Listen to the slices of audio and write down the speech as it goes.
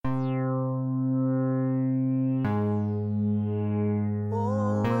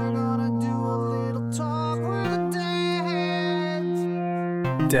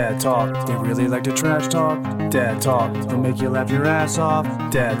Dad talk, they really like to trash talk. Dad talk, they'll make you laugh your ass off.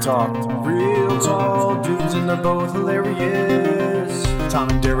 Dad talk, real tall dudes and they're both hilarious. Tom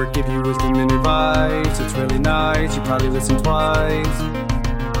and Derek give you wisdom and advice. It's really nice, you probably listen twice.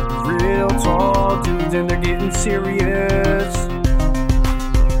 Real tall dudes and they're getting serious.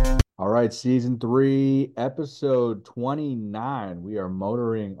 All right, season 3, episode 29. We are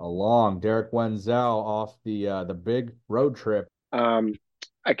motoring along. Derek Wenzel off the big road trip.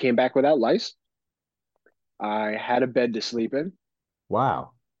 I came back without lice. I had a bed to sleep in,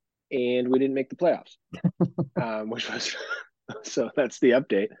 Wow. and we didn't make the playoffs, which was so that's the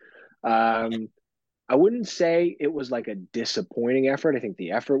update. I wouldn't say it was like a disappointing effort. I think the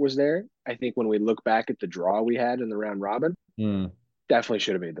effort was there. I think when we look back at the draw we had in the round robin, definitely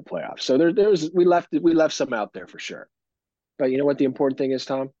should have made the playoffs. So there's we left some out there for sure. But you know what the important thing is,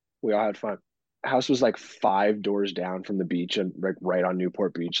 Tom? We all had fun. House was like 5 doors down from the beach and like right on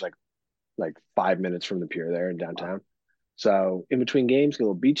Newport Beach, like 5 minutes from the pier there in downtown. So in between games, get a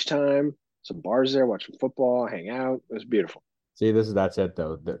little beach time, some bars there, watch some football, hang out. It was beautiful. See, that's it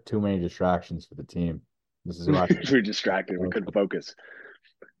though. Too many distractions for the team. This is why We were distracted. We couldn't focus.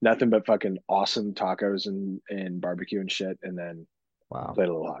 Nothing but fucking awesome tacos and barbecue and shit, and then wow. played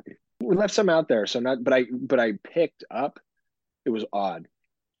a little hockey. We left some out there, so not. But I picked up. It was odd.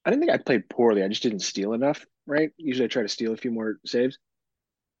 I didn't think I played poorly. I just didn't steal enough. Right. Usually I try to steal a few more saves.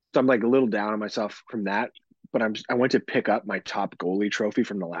 So I'm like a little down on myself from that. But I went to pick up my top goalie trophy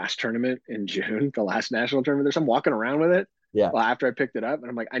from the last tournament in June, the last national tournament. There's I'm walking around with it. Yeah. Well, after I picked it up,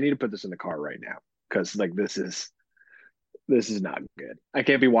 and I'm like, I need to put this in the car right now because like this is not good. I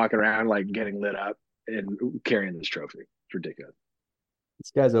can't be walking around like getting lit up and carrying this trophy. It's ridiculous.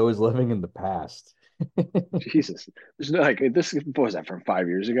 This guy's always living in the past. Jesus, there's no like this. What was that from 5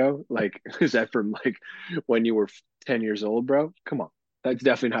 years ago? Like, is that from like when you were 10 years old, bro? Come on, that's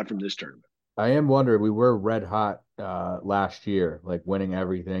definitely not from this tournament. I am wondering, we were red hot last year, like winning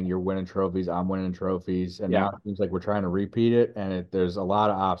everything. You're winning trophies, I'm winning trophies, and Yeah, now it seems like we're trying to repeat it, and there's a lot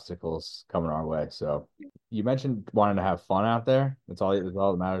of obstacles coming our way. So you mentioned wanting to have fun out there. That's all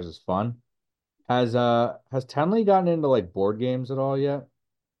that matters is fun. Has Tenley gotten into like board games at all yet?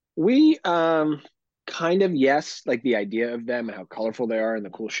 we kind of yes, like the idea of them and how colorful they are and the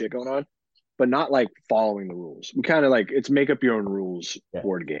cool shit going on, but not like following the rules. We kind of like it's make up your own rules Yeah.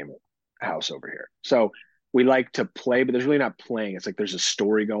 board game house over here. So we like to play, but there's really not playing. It's like there's a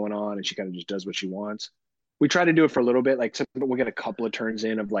story going on, and she kind of just does what she wants. We try to do it for a little bit, like we'll get a couple of turns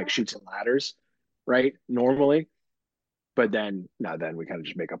in of like shoots and ladders, right? Normally, but then no, then we kind of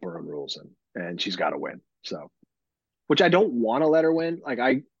just make up our own rules, and she's got to win. So, which I don't want to let her win. Like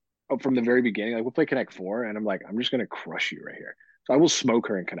I from the very beginning, like we'll play Connect Four, and I'm like, I'm just gonna crush you right here. So I will smoke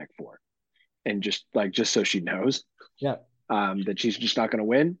her in Connect Four, and just so she knows Yeah. that she's just not gonna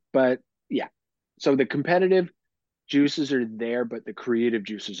win. But yeah, so the competitive juices are there, but the creative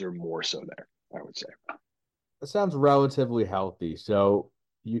juices are more so there, I would say. That sounds relatively healthy. So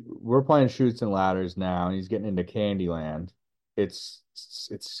we're playing shoots and ladders now, and he's getting into Candyland. It's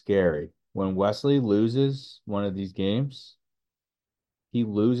scary. When Wesley loses one of these games, he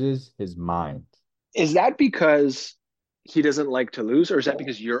loses his mind. Is that because he doesn't like to lose, or is that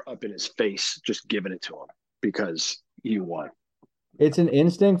because you're up in his face just giving it to him because you won? It's an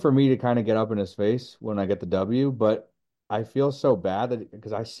instinct for me to kind of get up in his face when I get the W, but I feel so bad that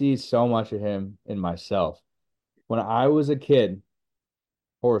because I see so much of him in myself. When I was a kid,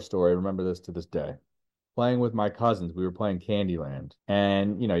 horror story, I remember this to this day. Playing with my cousins, we were playing Candyland,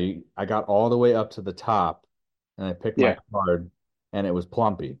 and I got all the way up to the top, and I picked my Yeah. card, and it was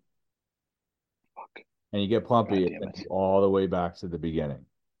Plumpy. Fuck. And you get God Plumpy, it damn takes it. you all the way back to the beginning.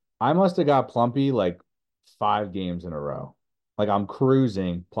 I must have got Plumpy like 5 games in a row. Like I'm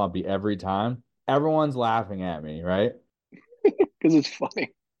cruising Plumpy every time. Everyone's laughing at me, right? Because it's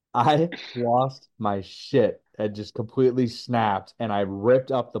funny. I lost my shit. It just completely snapped, and I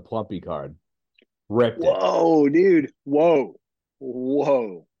ripped up the Plumpy card. Ripped it. Whoa, dude. Whoa.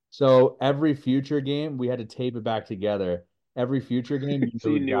 Whoa. So every future game, we had to tape it back together. Every future game, you So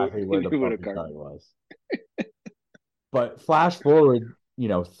knew you knew exactly you where the knew what a Plumpy card card was. was. But flash forward,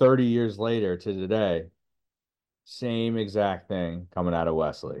 30 years later to today, same exact thing coming out of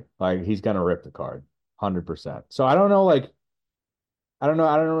Wesley. Like he's gonna rip the card, 100%. So I don't know, like I don't know,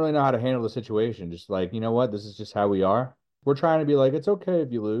 I don't really know how to handle the situation. Just like, you know what, this is just how we are. We're trying to be like, it's okay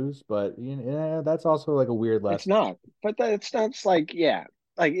if you lose, but yeah, that's also like a weird It's lesson. not. But that's like, yeah.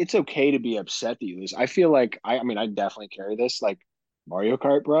 Like it's okay to be upset that you lose. I feel like I mean I definitely carry this like Mario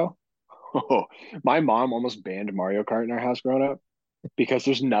Kart, bro. Oh, my mom almost banned Mario Kart in our house growing up because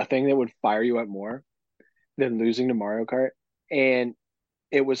there's nothing that would fire you up more than losing to Mario Kart. And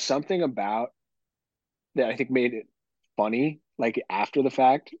it was something about that I think made it funny, like after the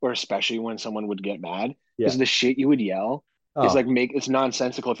fact, or especially when someone would get mad, Yeah. is the shit you would yell is Oh, like make it's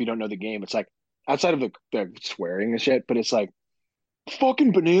nonsensical if you don't know the game. It's like outside of the swearing and shit, but it's like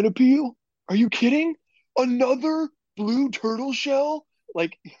fucking banana peel? Are you kidding? Another blue turtle shell?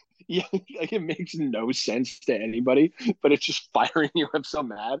 Like, yeah, like it makes no sense to anybody, but it's just firing you up so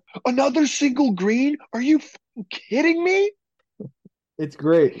mad. Another single green? Are you kidding me? it's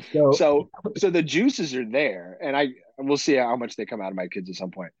great. So So, so the juices are there, and I we'll see how much they come out of my kids at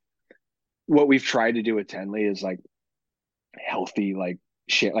some point. What we've tried to do with Tenley is like healthy, like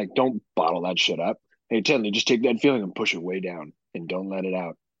shit. Like, don't bottle that shit up. Hey, Tenley, just take that feeling and push it way down, and don't let it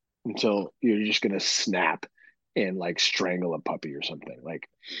out until you're just gonna snap and like strangle a puppy or something. Like,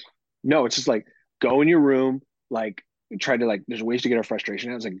 no, it's just like go in your room, like try to like. There's ways to get our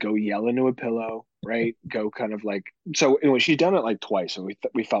frustration out. It's like go yell into a pillow, right? Go kind of like. So anyway, she's done it like twice, and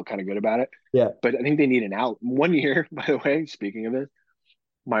we felt kind of good about it. yeah. But I think they need an out. One year, by the way, speaking of this,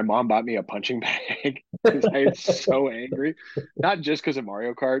 my mom bought me a punching bag because I was so angry. Not just because of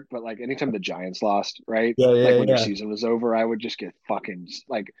Mario Kart, but like anytime the Giants lost, right? Yeah, Like yeah, when their yeah. season was over, I would just get fucking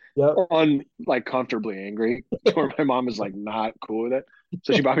like Yep. on like comfortably angry to where my mom is like not cool with it.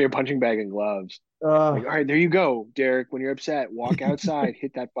 So she bought me a punching bag and gloves. Like, Uh, all right, there you go, Derek. When you're upset, walk outside,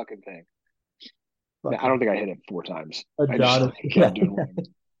 hit that fucking thing. I don't fucking think I hit it 4 times. I just Adonis. like, kept doing one.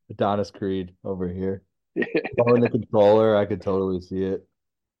 Adonis Creed over here. Throwing the controller, I could totally see it.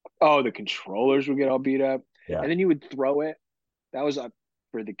 Oh, the controllers would get all beat up, Yeah. and then you would throw it. That was up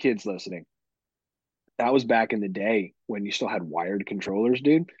for the kids listening. That was back in the day when you still had wired controllers,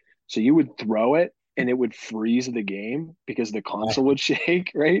 dude. So you would throw it and it would freeze the game because the console would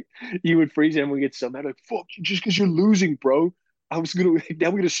shake, right? You would freeze it and we get so mad, like, fuck, just because you're losing, bro. I was gonna now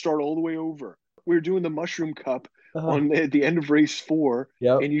we're gonna start all the way over. We were doing the mushroom cup Uh, on the end of race 4,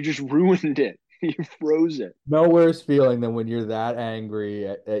 yep. and you just ruined it. You froze it. No worse feeling than when you're that angry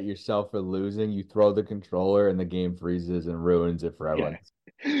at yourself for losing, you throw the controller and the game freezes and ruins it for everyone.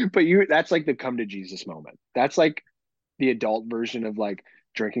 Yeah. But you that's like the come to Jesus moment. That's like the adult version of like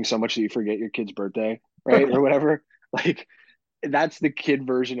drinking so much that you forget your kid's birthday, right? Or whatever. Like that's the kid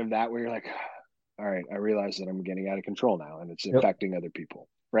version of that where you're like, all right, I realize that I'm getting out of control now and it's Yep. affecting other people,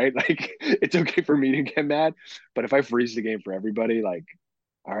 right? Like it's okay for me to get mad, but if I freeze the game for everybody, like,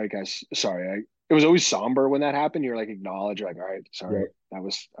 all right, guys, sorry. It was always somber when that happened. You're like, acknowledge, you're like, all right, sorry, Yep.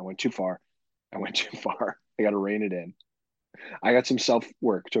 I went too far. I went too far. I got to rein it in. I got some self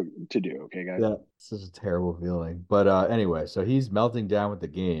work to do. Okay, guys. Yeah. This is a terrible feeling. But anyway, so he's melting down with the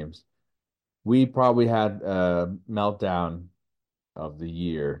games. We probably had a meltdown of the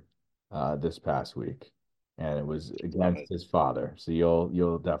year this past week, and it was Love against it. his father. So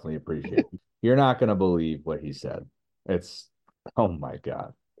you'll definitely appreciate it. You're not gonna believe what he said. It's oh my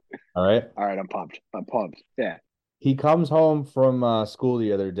God. All right. All right, I'm pumped. I'm pumped. Yeah. He comes home from school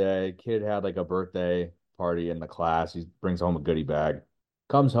the other day. Kid had like a birthday party in the class. He brings home a goodie bag.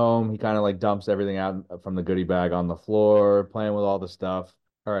 Comes home, he kind of like dumps everything out from the goodie bag on the floor, playing with all the stuff.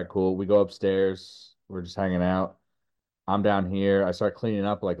 All right, cool. We go upstairs. We're just hanging out. I'm down here. I start cleaning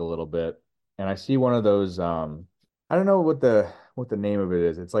up like a little bit, and I see one of those I don't know what the name of it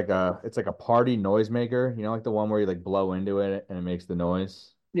is. It's like a party noisemaker, you know, like the one where you like blow into it and it makes the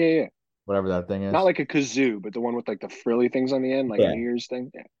noise, Yeah, yeah. whatever that thing Not is. like a kazoo, but the one with like the frilly things on the end, like a Yeah. New Year's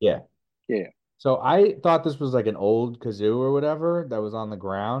thing. Yeah, Yeah. yeah. So I thought this was like an old kazoo or whatever that was on the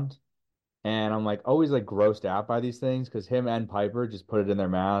ground. And I'm like always like grossed out by these things because him and Piper just put it in their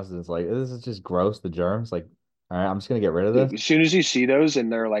mouths. And it's like, this is just gross, the germs. Like, all right, I'm just gonna get rid of this. Dude, as soon as you see those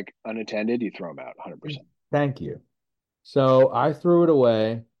and they're like unattended, you throw them out 100%. Thank you. So I threw it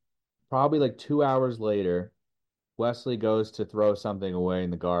away. Probably like 2 hours later, Wesley goes to throw something away in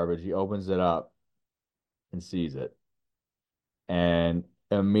the garbage. He opens it up and sees it. And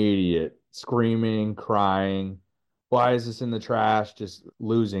immediate screaming, crying. Why is this in the trash? Just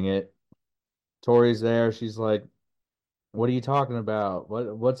losing it. Tori's there. She's like, what are you talking about?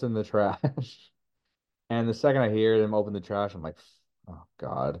 What's in the trash? And the second I hear them open the trash, I'm like, oh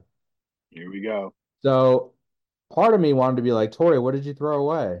God. Here we go. So part of me wanted to be like, Tori, what did you throw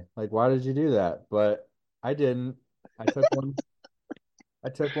away? Like, why did you do that? But I didn't. I took one. I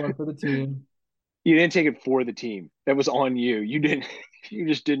took one for the team. You didn't take it for the team. That was on you. You didn't. You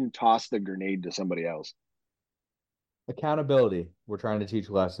just didn't toss the grenade to somebody else. Accountability. We're trying to teach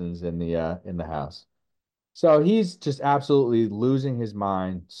lessons in the house. So he's just absolutely losing his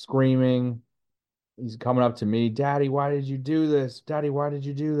mind, screaming. He's coming up to me, Daddy, why did you do this? Daddy, why did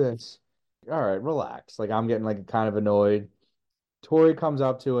you do this? All right, relax. Like I'm getting like kind of annoyed. Tori comes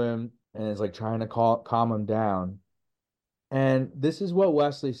up to him and is like trying to calm him down. And this is what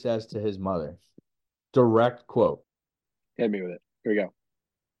Wesley says to his mother. Direct quote. Hit me with it. Here we go.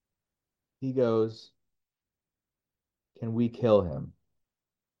 He goes, "Can we kill him?"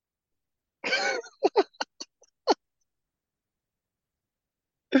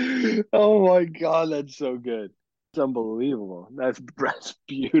 Oh my God, that's so good. It's unbelievable. That's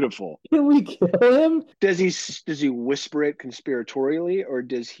beautiful. Can we kill him? Does he whisper it conspiratorially, or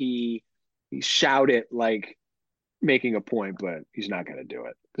does he shout it like making a point, but he's not going to do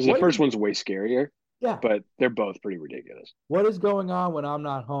it? Because the What is, first one's way scarier, yeah. but they're both pretty ridiculous. What is going on when I'm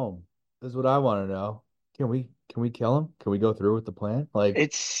not home? Is what I want to know. Can we kill him? Can we go through with the plan? Like,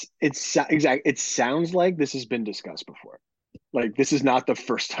 Exactly. It sounds like this has been discussed before. Like this is not the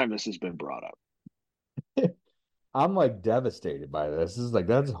first time this has been brought up. I'm like devastated by this. This is like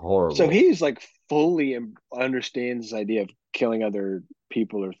that's So horrible. he's like fully understands this idea of killing other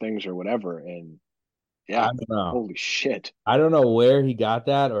people or things or whatever. And I yeah, don't know. holy shit. I don't know where he got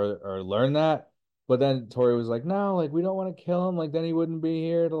that or learned that. But then Tori was like, no, like we don't want to kill him. Like then he wouldn't be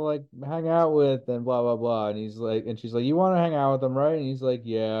here to like hang out with and blah blah blah. And he's like, and she's like, you want to hang out with him, right? And he's like,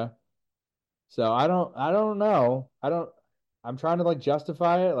 yeah. So I don't know. I'm trying to like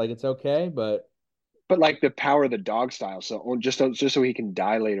justify it, like it's okay, but But like the power of the dog style. So just so he can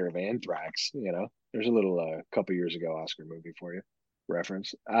die later of anthrax, there's a little couple years ago Oscar movie for you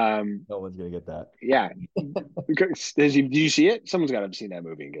reference. no one's gonna get that. Yeah. Did you see it? Someone's got to have seen that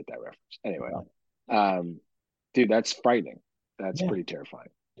movie and get that reference. Anyway, No. um, dude, that's frightening. That's Yeah. pretty terrifying.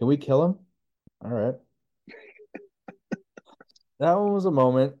 Can we kill him? All right. That one was a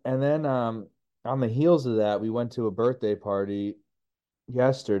moment. And then on the heels of that, we went to a birthday party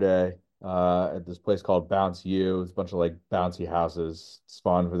yesterday at this place called Bounce U. It's a bunch of like bouncy houses. It's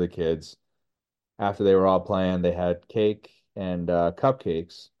fun for the kids. After they were all playing, they had cake and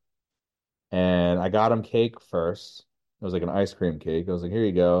cupcakes. And I got him cake first. It was like an ice cream cake. I was like, here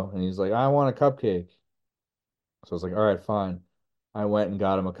you go. And he's like, I want a cupcake. So I was like, all right, fine. I went and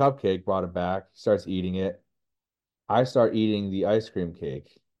got him a cupcake, brought it back, he starts eating it. I start eating the ice cream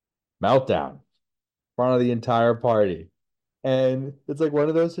cake. Meltdown in front of the entire party. And it's like one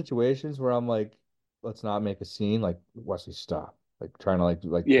of those situations where I'm like, let's not make a scene. Like, Wesley, stop. Like trying to like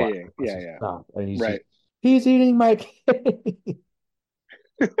Yeah, quiet. yeah, yeah, Wesley, yeah. stop. And Right. he's eating my cake.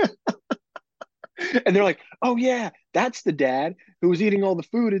 And they're like, "Oh yeah, that's the dad who was eating all the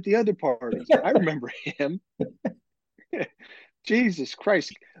food at the other parties. I remember him." Jesus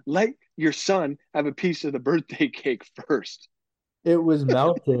Christ, let your son have a piece of the birthday cake first. It was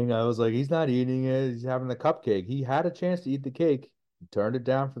melting. I was like, he's not eating it. He's having the cupcake. He had a chance to eat the cake. He turned it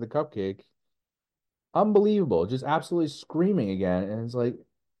down for the cupcake. Unbelievable. Just absolutely screaming again. And it's like,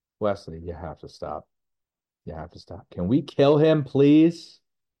 Wesley, you have to stop. You have to stop. Can we kill him, please?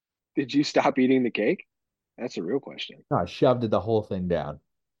 Did you stop eating the cake? That's a real question. No, I shoved the whole thing down.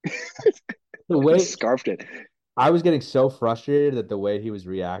 The way Scarfed it. I was getting so frustrated that the way he was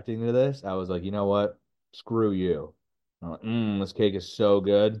reacting to this, I was like, you know what? Screw you. I'm like, this cake is so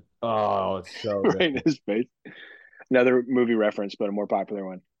good. Oh, it's so Right in good. his face. Another movie reference, but a more popular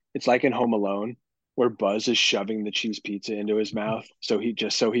one. It's like in Home Alone, where Buzz is shoving the cheese pizza into his mouth, so he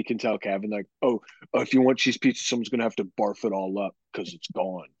can tell Kevin like, "Oh, if you want cheese pizza, someone's gonna have to barf it all up because it's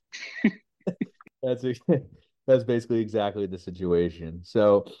gone." That's that's basically exactly the situation.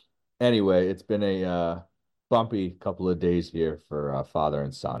 So anyway, it's been a bumpy couple of days here for father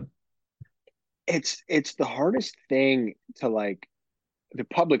and son. It's the hardest thing to like. The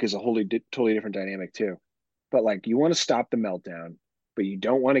public is a totally different dynamic too, but like you want to stop the meltdown, but you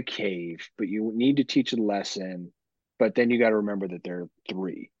don't want to cave, but you need to teach a lesson, but then you got to remember that they're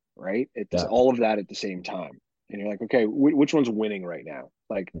three, right? It's Yeah. all of that at the same time, and you're like, okay, which one's winning right now?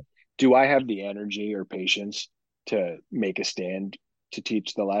 Like, do I have the energy or patience to make a stand to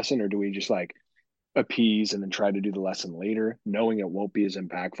teach the lesson, or do we just like appease and then try to do the lesson later, knowing it won't be as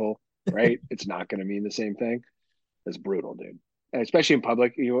impactful, right? It's not going to mean the same thing. That's brutal, dude. And especially in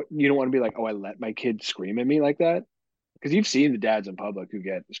public, you don't want to be like, oh, I let my kid scream at me like that, because you've seen the dads in public who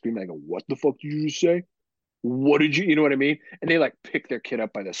get screaming like, what the fuck did you just say? What did you know what I mean? And they like pick their kid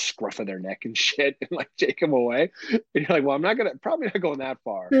up by the scruff of their neck and shit and like take him away. And you're like, well, I'm not gonna probably not going that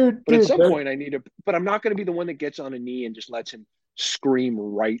far, but at Dude, some point I need to. But I'm not gonna be the one that gets on a knee and just lets him scream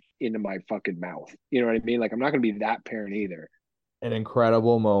right into my fucking mouth. You know what I mean? Like I'm not gonna be that parent either. an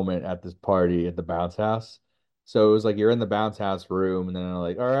incredible moment at this party at the bounce house. So it was like you're in the bounce house room, and then they're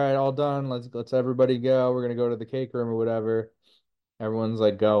like, all right, all done. Let's everybody go. We're gonna go to the cake room or whatever. Everyone's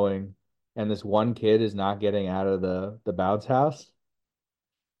like going, and this one kid is not getting out of the bounce house,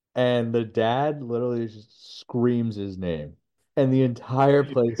 and the dad literally just screams his name, and the entire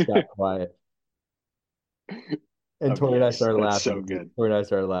place got quiet. And of Tori and I yes. started That's laughing. so good. Tori and I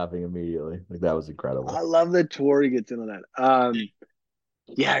started laughing immediately. Like that was I incredible. love that Tori gets in on that.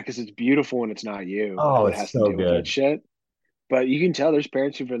 Yeah, because it's beautiful when it's not you Oh, that it's has to so deal with that good. shit. But you can tell there's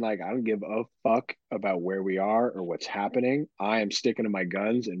parents who've been like, I don't give a fuck about where we are or what's happening. I am sticking to my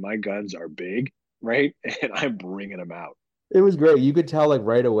guns, and my guns are big, right? And I'm bringing them out. It was great. You could tell like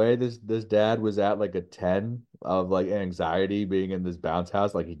right away this dad was at like a 10 of like anxiety being in this bounce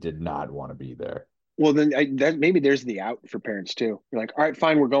house. Like he did not want to be there. Well, then that maybe there's the out for parents too. You're like, all right,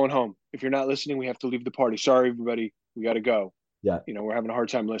 fine, we're going home. If you're not listening, we have to leave the party. Sorry, everybody, we got to go. Yeah. We're having a hard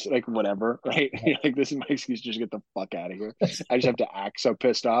time listening. Like whatever, right? You're like, this is my excuse. Just get the fuck out of here. I just have to act so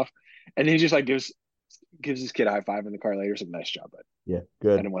pissed off. And he just like gives his kid a high five in the car later. It's like, nice job, bud. Yeah. I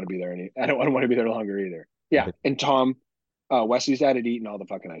Good. don't want to be there I don't want to be there longer either. Yeah. And Tom, Wesley's dad had eaten all the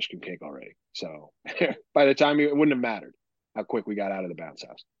fucking ice cream cake already. So by the time it wouldn't have mattered how quick we got out of the bounce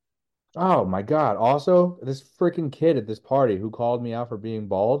house. Oh my God. Also, this freaking kid at this party who called me out for being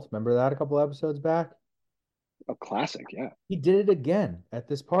bald. Remember that a couple episodes back? A classic, yeah. He did it again at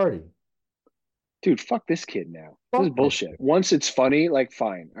this party. Dude, fuck this kid now. This is Fuck this bullshit. kid. Once it's funny, like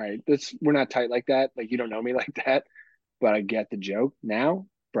fine. All right. We're not tight like that. Like you don't know me like that, but I get the joke. Now,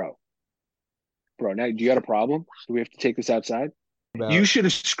 bro, now do you got a problem? Do we have to take this outside? You About should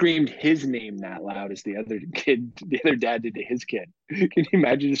have screamed his name that loud as the other dad did to his kid. Can you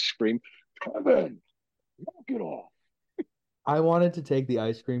imagine just scream, Kevin, knock it off. I wanted to take the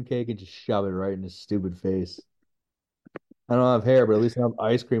ice cream cake and just shove it right in his stupid face. I don't have hair, but at least I have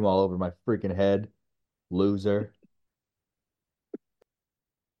ice cream all over my freaking head. Loser.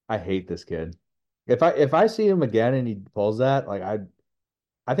 I hate this kid. If I see him again and he pulls that, like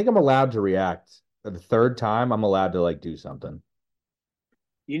I think I'm allowed to react. The third time, I'm allowed to like do something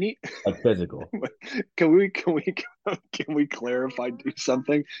You need like physical. can we clarify do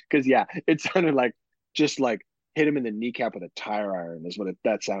something? Because yeah, it sounded like just like hit him in the kneecap with a tire iron is what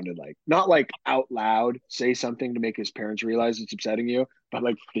that sounded like. Not like out loud say something to make his parents realize it's upsetting you, but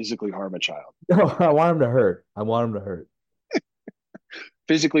like physically harm a child. No, I want him to hurt. I want him to hurt.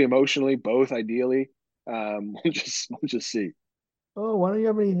 Physically, emotionally, both ideally. We'll just see. Oh, why don't you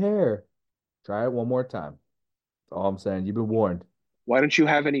have any hair? Try it one more time. That's all I'm saying. You've been warned. Why don't you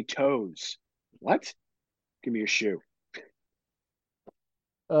have any toes? What? Give me your shoe.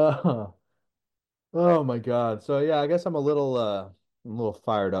 Uh, oh my God. So yeah, I guess I'm a little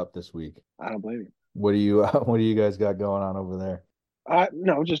fired up this week. I don't blame you. What do you what do you guys got going on over there?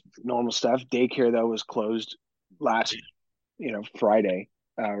 No, just normal stuff. Daycare though was closed last, Friday.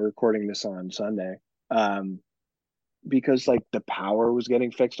 Recording this on Sunday, um, because like the power was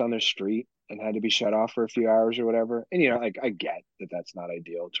getting fixed on their street and had to be shut off for a few hours or whatever. And like I get that that's not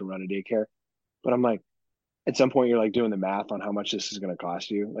ideal to run a daycare, but I'm like, at some point you're like doing the math on how much this is going to cost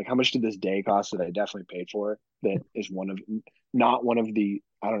you. Like, how much did this day cost that I definitely paid for? That is not one of the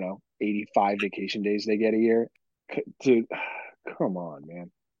I don't know 85 vacation days they get a year. Dude, come on, man.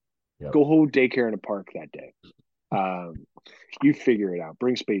 Yep. Go hold daycare in a park that day. Um, you figure it out.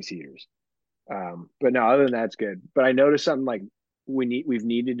 Bring space heaters. But no, other than that, it's good. But I noticed something like we've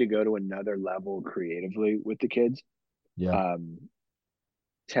needed to go to another level creatively with the kids. Yeah. Um,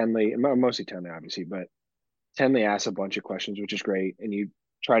 Tenley, mostly Tenley, obviously, but Tenley asks a bunch of questions, which is great, and you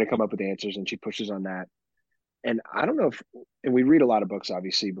try to come up with answers, and she pushes on that. And I don't know if, and we read a lot of books,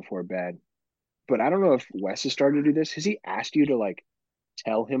 obviously, before bed, but I don't know if Wes has started to do this. Has he asked you to like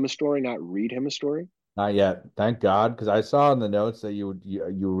tell him a story, not read him a story? Not yet. Thank God, because I saw in the notes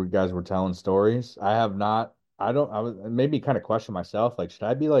that guys were telling stories. I have not. I don't. I was it made me kind of question myself. Like, should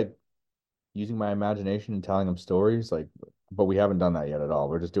I be like using my imagination and telling them stories? Like, but we haven't done that yet at all.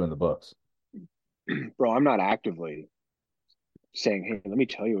 We're just doing the books. Bro, I'm not actively saying, "Hey, let me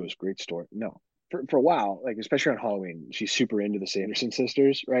tell you this great story." No, for a while, like especially on Halloween, she's super into the Sanderson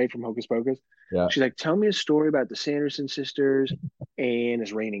sisters, right from Hocus Pocus. Yeah. She's like, "Tell me a story about the Sanderson sisters," and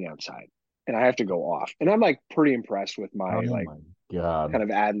it's raining outside, and I have to go off, and I'm like pretty impressed with my Oh like my God. kind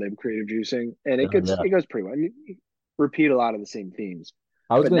of ad lib creative juicing, and Yeah, it yeah. goes pretty well. I mean, you repeat a lot of the same themes,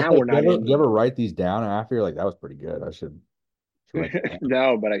 I was but gonna now say, we're not do you in. ever write these down after? You're like, that was pretty good. Should write that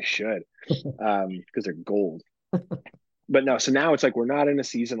No, but I should, because they're gold. But no, so now it's like we're not in a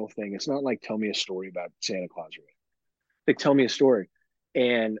seasonal thing. It's not like tell me a story about Santa Claus. Like tell me a story.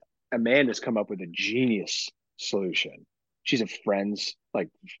 And Amanda's come up with a genius solution. She's a Friends like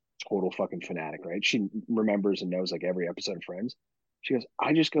total fucking fanatic, right? She remembers and knows like every episode of Friends. She goes,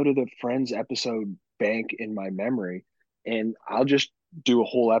 I just go to the Friends episode bank in my memory and I'll just do a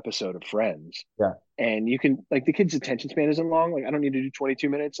whole episode of Friends. down. And you can like the kid's attention span isn't long. Like I don't need to do 22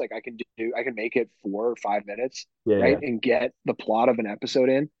 minutes. Like I can make it 4 or 5 minutes, Yeah, right? yeah, And get the plot of an episode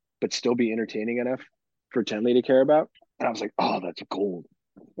in, but still be entertaining enough. for Tenley to care about. And I was like, oh, that's gold.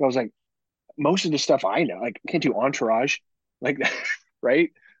 And I was like, most of the stuff I know, like I can't do Entourage, like that, right?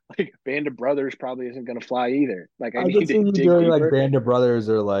 Like Band of Brothers probably isn't going to fly either. Like I I could need see to you dig doing like deeper. Band of Brothers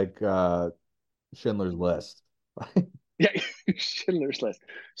or like Schindler's List. Yeah, Schindler's List.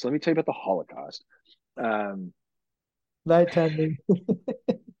 So let me tell you about the Holocaust. Um, Night tending.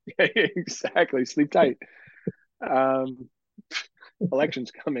 exactly. Sleep tight. Um,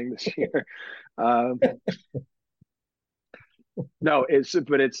 election's coming this year. Um, no,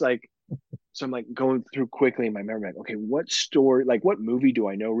 it's like, so I'm like going through quickly in my memory, like, okay, what story, like what movie do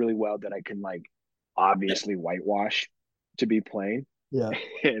I know really well that I can like obviously whitewash to be plain? Yeah.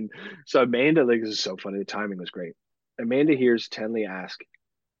 And so Amanda, like, this is so funny. The timing was great. Amanda hears Tenley ask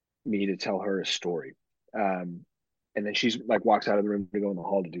me to tell her a story. And then she's like walks out of the room to go in the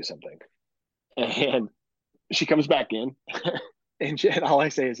hall to do something. And she comes back in and all I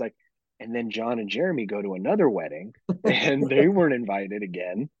say is like, and then John and Jeremy go to another wedding and they weren't invited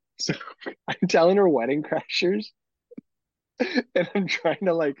again. So I'm telling her wedding crashers and I'm trying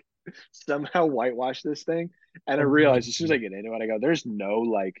to like somehow whitewash this thing. And I realize as soon as I get into it, I go, there's no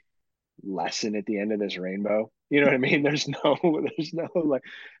like lesson at the end of this rainbow. You know what I mean? There's no like,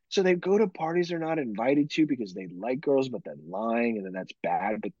 so they go to parties they're not invited to because they like girls, but then lying, and then that's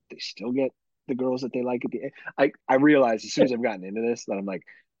bad, but they still get the girls that they like at the end. I realize as soon as I've gotten into this that I'm like,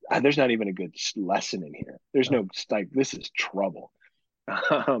 there's not even a good lesson in here. There's no like, this is trouble.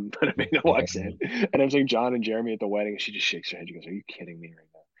 But Amanda walks in, and I'm saying John and Jeremy at the wedding, and she just shakes her head. She goes, "Are you kidding me right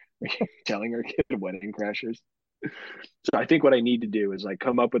now? Are you telling her kid wedding crashers?" So I think what I need to do is like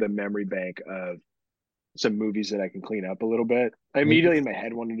come up with a memory bank of some movies that I can clean up a little bit. I immediately in my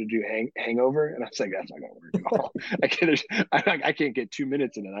head wanted to do Hangover, and I was like, that's not gonna work at all. I can't get 2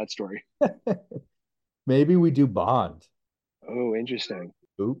 minutes into that story. Maybe we do Bond. Oh, interesting.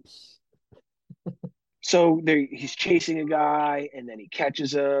 Oops. So he's chasing a guy, and then he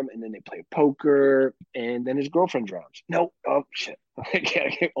catches him, and then they play poker, and then his girlfriend drowns. No, oh shit! I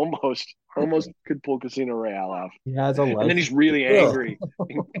can't, almost could pull Casino Royale off. He has a life, and then he's really angry,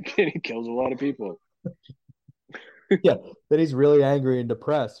 and he kills a lot of people. Yeah, then he's really angry and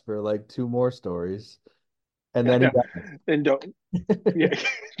depressed for like 2 more stories, and then he yeah,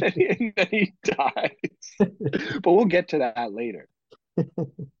 then he dies. But we'll get to that later.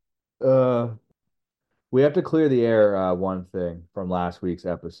 We have to clear the air. One thing from last week's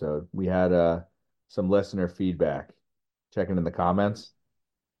episode, we had some listener feedback. Checking in the comments.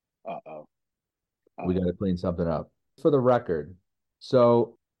 We got to clean something up for the record.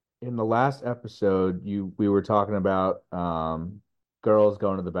 So in the last episode, we were talking about girls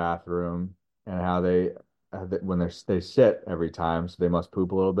going to the bathroom and how when they sit every time, so they must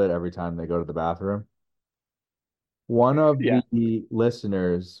poop a little bit every time they go to the bathroom. One of the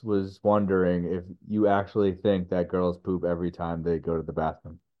listeners was wondering if you actually think that girls poop every time they go to the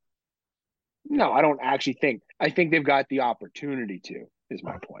bathroom. No, I don't actually think. I think they've got the opportunity to, is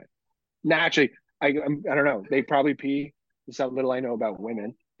my point. Naturally, I don't know. They probably pee. There's how little I know about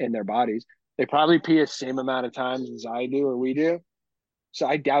women and their bodies. They probably pee the same amount of times as I do or we do. So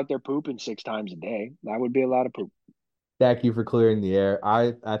I doubt they're pooping 6 times a day. That would be a lot of poop. Thank you for clearing the air.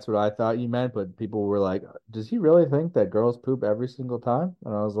 That's what I thought you meant, but people were like, "Does he really think that girls poop every single time?"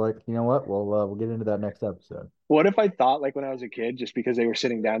 And I was like, "You know what? We'll get into that next episode." What if I thought like when I was a kid, just because they were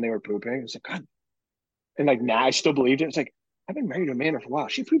sitting down, they were pooping? It's like, God. And like now I still believed it. It's like, I've been married to Amanda for a while.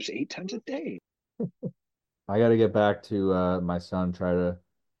 She poops 8 times a day. I got to get back to my son try to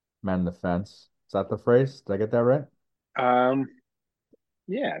mend the fence. Is that the phrase? Did I get that right?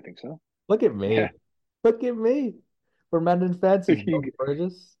 Yeah, I think so. Look at me. Yeah. Look at me. We're mending fences, building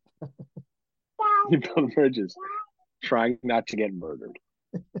bridges. You build bridges, trying not to get murdered.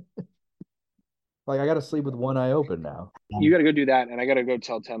 Like I got to sleep with one eye open now. You got to go do that, and I got to go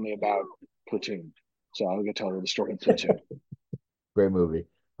tell me about Platoon. So I'll go tell her the story of Platoon. Great movie.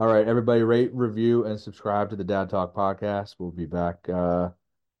 All right, everybody, rate, review, and subscribe to the Dad Talk podcast. We'll be back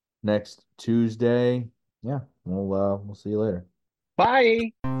next Tuesday. Yeah, we'll see you later.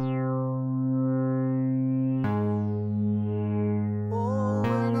 Bye.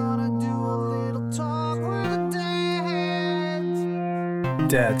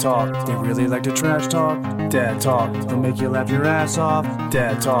 Dad Talk, they really like to trash talk. Dad Talk, they'll make you laugh your ass off.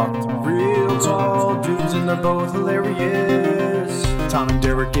 Dad Talk, real tall dudes and they're both hilarious. Tom and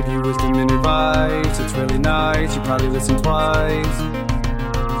Derek give you wisdom and advice. It's really nice, you probably listen twice.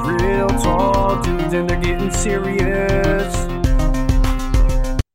 Real tall dudes and they're getting serious.